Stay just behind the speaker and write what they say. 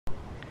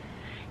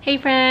Hey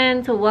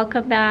friends,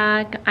 welcome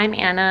back. I'm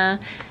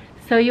Anna.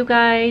 So you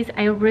guys,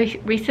 I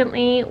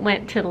recently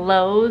went to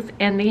Lowe's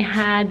and they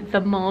had the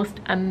most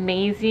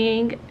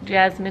amazing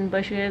jasmine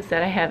bushes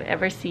that I have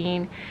ever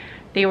seen.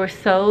 They were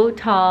so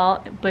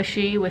tall,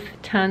 bushy, with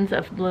tons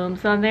of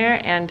blooms on there,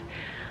 and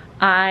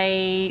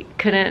I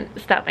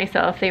couldn't stop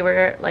myself. They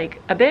were like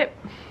a bit,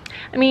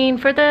 I mean,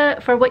 for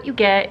what you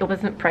get, it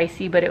wasn't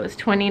pricey, but it was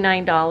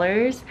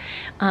 $29.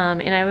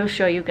 And I will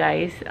show you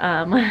guys.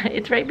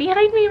 It's right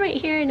behind me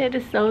right here, and it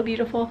is so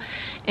beautiful.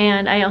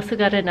 And I also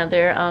got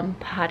another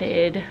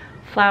potted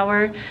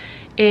flower.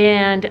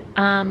 And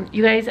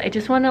you guys, I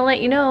just want to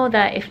let you know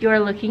that if you are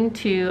looking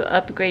to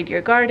upgrade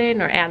your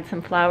garden or add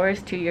some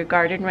flowers to your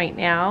garden right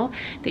now,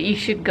 that you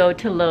should go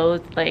to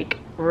Lowe's like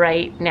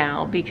right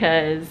now,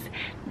 because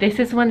this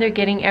is when they're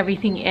getting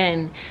everything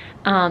in.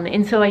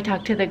 And so I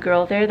talked to the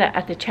girl there that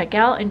at the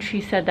checkout, and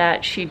she said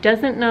that she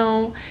doesn't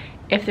know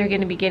if they're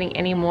going to be getting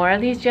any more of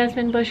these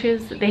jasmine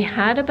bushes. They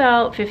had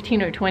about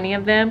 15 or 20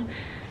 of them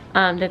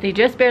that they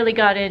just barely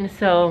got in.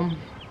 So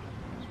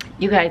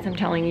you guys, I'm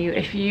telling you,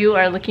 if you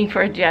are looking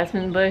for a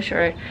jasmine bush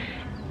or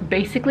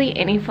basically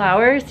any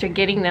flowers, they're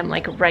getting them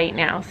like right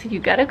now. So you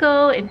gotta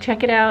go and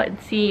check it out and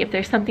see if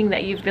there's something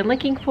that you've been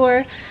looking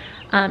for.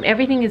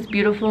 Everything is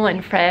beautiful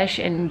and fresh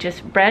and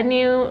just brand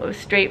new,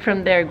 straight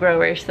from their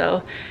growers.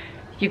 So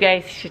you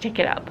guys should check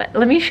it out. But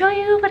let me show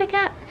you what I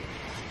got.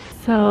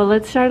 So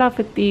let's start off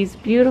with these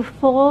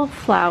beautiful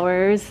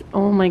flowers.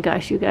 Oh my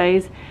gosh, you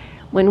guys.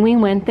 When we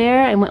went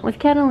there, I went with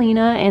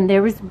Catalina, and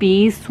there was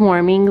bees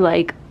swarming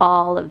like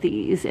all of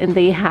these, and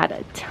they had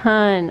a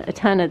ton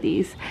of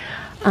these.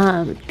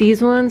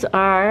 These ones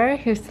are,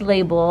 here's the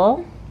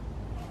label.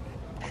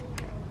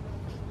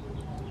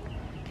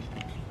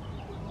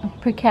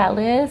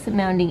 Pericallis,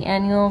 mounting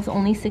annuals,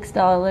 only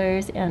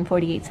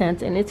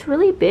 $6.48, and it's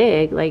really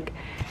big. Like,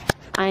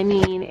 I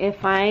mean,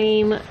 if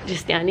I'm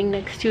just standing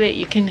next to it,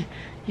 you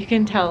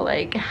can tell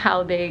like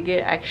how big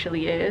it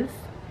actually is.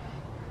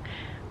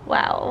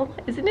 Wow,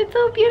 isn't it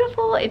so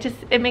beautiful?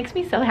 It makes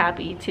me so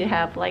happy to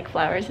have like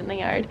flowers in the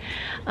yard.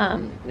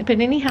 But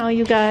anyhow,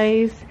 you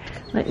guys,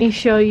 let me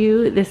show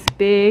you this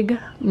big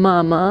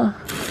mama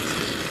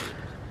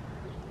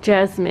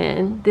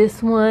jasmine.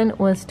 This one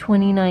was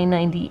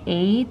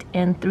 $29.98,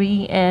 and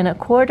 3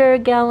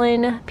 1/4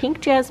 gallon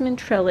pink jasmine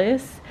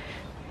trellis.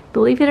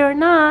 Believe it or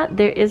not,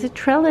 there is a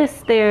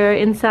trellis there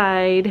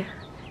inside,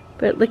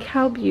 but look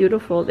how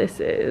beautiful this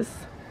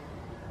is.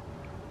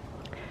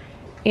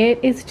 It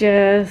is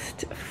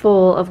just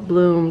full of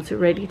blooms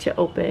ready to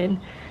open.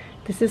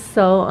 This is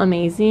so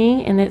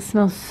amazing, and it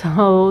smells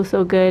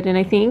so good. And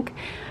I think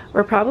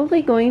we're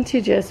probably going to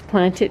just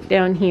plant it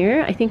down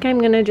here. I think I'm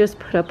gonna just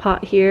put a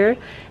pot here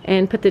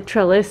and put the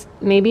trellis.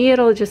 Maybe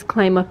it'll just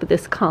climb up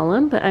this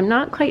column, but I'm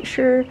not quite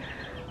sure.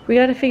 We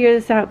got to figure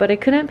this out, but I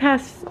couldn't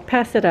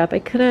pass it up. I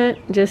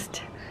couldn't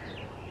just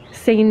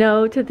say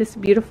no to this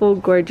beautiful,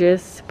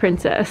 gorgeous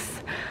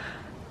princess.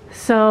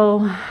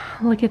 So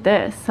look at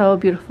this, so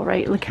beautiful,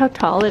 right? Look how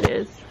tall it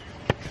is.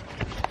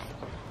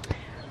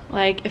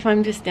 Like, if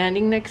I'm just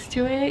standing next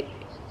to it,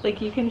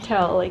 like, you can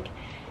tell, like,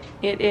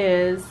 it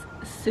is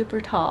super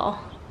tall.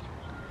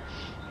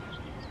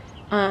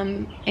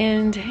 And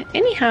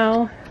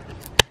anyhow,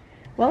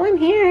 while I'm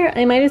here,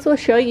 I might as well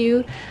show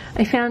you.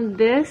 I found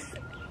this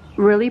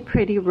really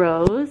pretty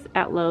rose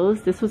at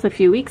Lowe's. This was a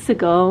few weeks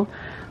ago.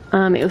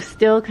 It was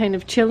still kind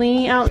of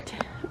chilly out,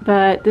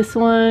 but this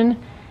one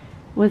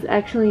was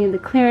actually in the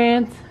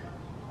clearance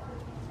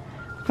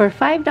for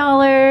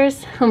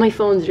 $5. Oh, my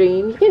phone's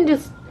ringing. You can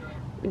just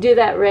do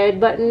that red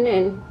button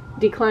and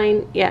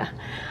decline. Yeah,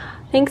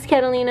 thanks,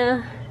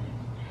 Catalina.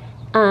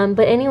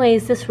 But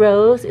anyways, this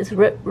rose is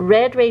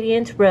Red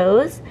Radiant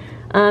Rose.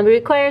 It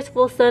requires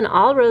full sun.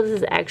 All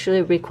roses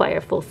actually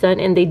require full sun,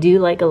 and they do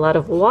like a lot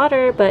of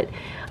water, but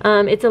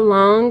it's a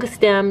long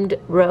stemmed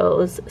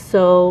rose.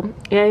 So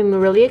I'm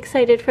really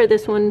excited for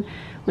this one.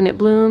 When it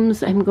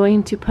blooms, I'm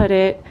going to put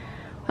it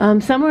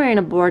somewhere in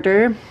a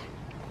border.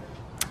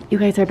 You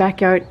guys, our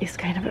backyard is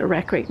kind of a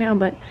wreck right now,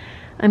 but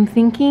I'm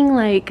thinking,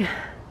 like,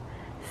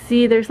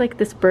 see, there's like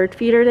this bird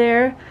feeder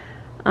there.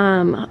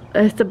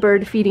 It's a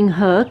bird feeding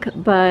hook,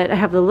 but I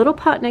have the little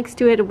pot next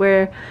to it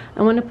where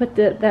I want to put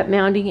that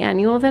mounting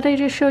annual that I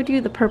just showed you,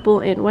 the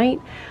purple and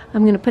white.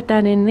 I'm going to put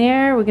that in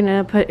there. We're going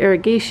to put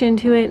irrigation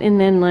to it, and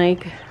then,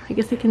 like, I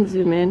guess I can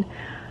zoom in.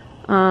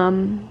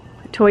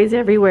 Toys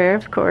everywhere,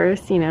 of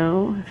course, you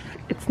know.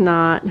 It's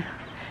not,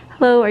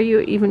 hello, are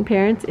you even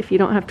parents if you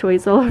don't have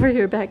toys all over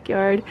your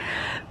backyard?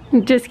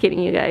 Just kidding,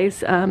 you guys.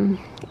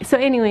 So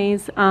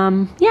anyways,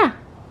 yeah.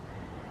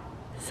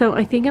 So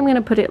I think I'm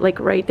gonna put it like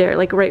right there,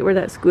 like right where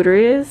that scooter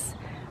is.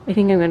 I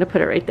think I'm gonna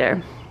put it right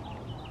there.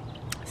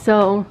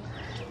 So,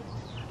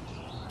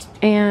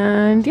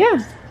 and yeah,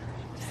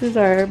 this is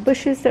our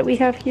bushes that we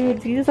have here.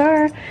 These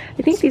are,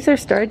 I think these are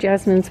star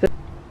jasmines. But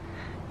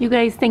you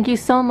guys, thank you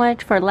so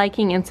much for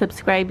liking and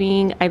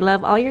subscribing. I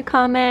love all your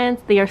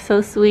comments. They are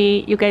so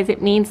sweet. You guys,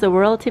 it means the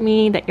world to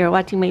me that you're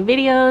watching my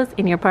videos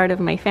and you're part of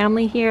my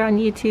family here on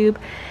YouTube.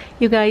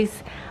 You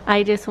guys,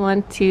 I just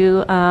want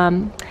to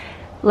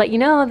let you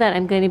know that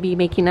I'm going to be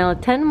making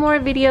out 10 more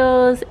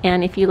videos,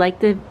 and if you like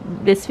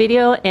this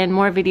video and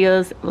more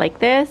videos like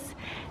this,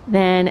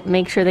 then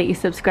make sure that you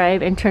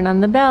subscribe and turn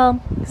on the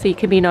bell so you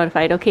can be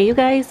notified. Okay, you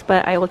guys?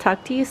 But I will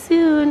talk to you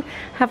soon.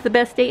 Have the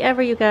best day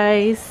ever, you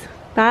guys.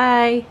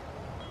 Bye.